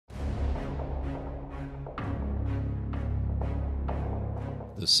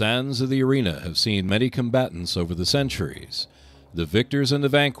The sands of the arena have seen many combatants over the centuries, the victors and the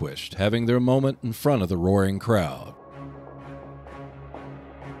vanquished having their moment in front of the roaring crowd.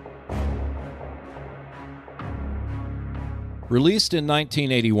 Released in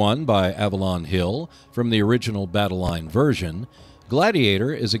 1981 by Avalon Hill from the original Battleline version,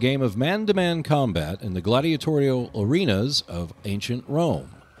 Gladiator is a game of man-to-man combat in the gladiatorial arenas of ancient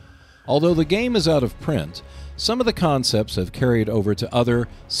Rome. Although the game is out of print, some of the concepts have carried over to other,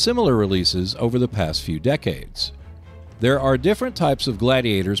 similar releases over the past few decades. There are different types of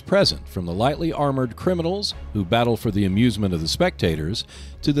gladiators present, from the lightly armored criminals who battle for the amusement of the spectators,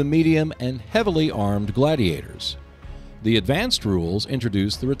 to the medium and heavily armed gladiators. The advanced rules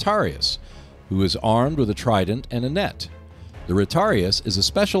introduce the Rotarius, who is armed with a trident and a net. The Rotarius is a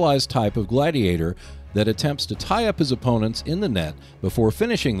specialized type of gladiator that attempts to tie up his opponents in the net before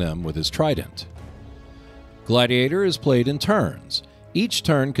finishing them with his trident. Gladiator is played in turns. Each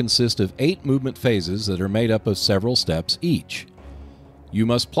turn consists of 8 movement phases that are made up of several steps each. You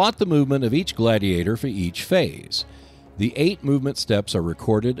must plot the movement of each gladiator for each phase. The 8 movement steps are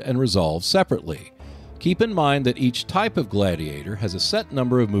recorded and resolved separately. Keep in mind that each type of gladiator has a set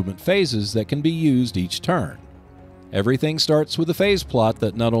number of movement phases that can be used each turn. Everything starts with a phase plot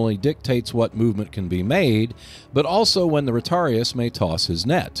that not only dictates what movement can be made, but also when the Rotarius may toss his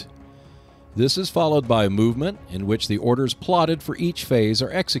net. This is followed by a movement in which the orders plotted for each phase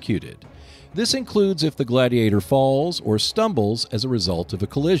are executed. This includes if the gladiator falls or stumbles as a result of a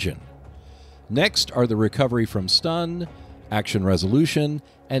collision. Next are the recovery from stun, action resolution,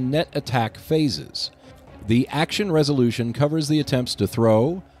 and net attack phases. The action resolution covers the attempts to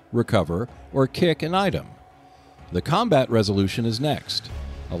throw, recover, or kick an item. The combat resolution is next,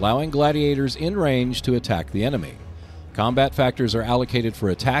 allowing gladiators in range to attack the enemy. Combat factors are allocated for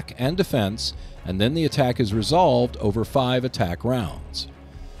attack and defense, and then the attack is resolved over 5 attack rounds.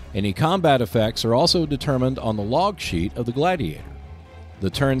 Any combat effects are also determined on the log sheet of the gladiator. The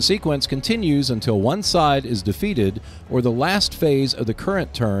turn sequence continues until one side is defeated or the last phase of the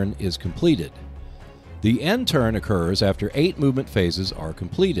current turn is completed. The end turn occurs after 8 movement phases are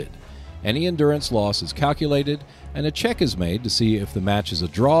completed. Any endurance loss is calculated, and a check is made to see if the match is a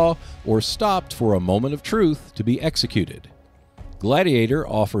draw or stopped for a moment of truth to be executed. Gladiator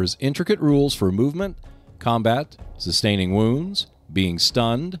offers intricate rules for movement, combat, sustaining wounds, being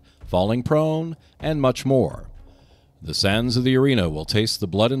stunned, falling prone, and much more. The sands of the arena will taste the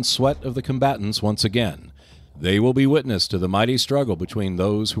blood and sweat of the combatants once again. They will be witness to the mighty struggle between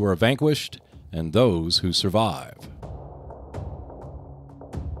those who are vanquished and those who survive.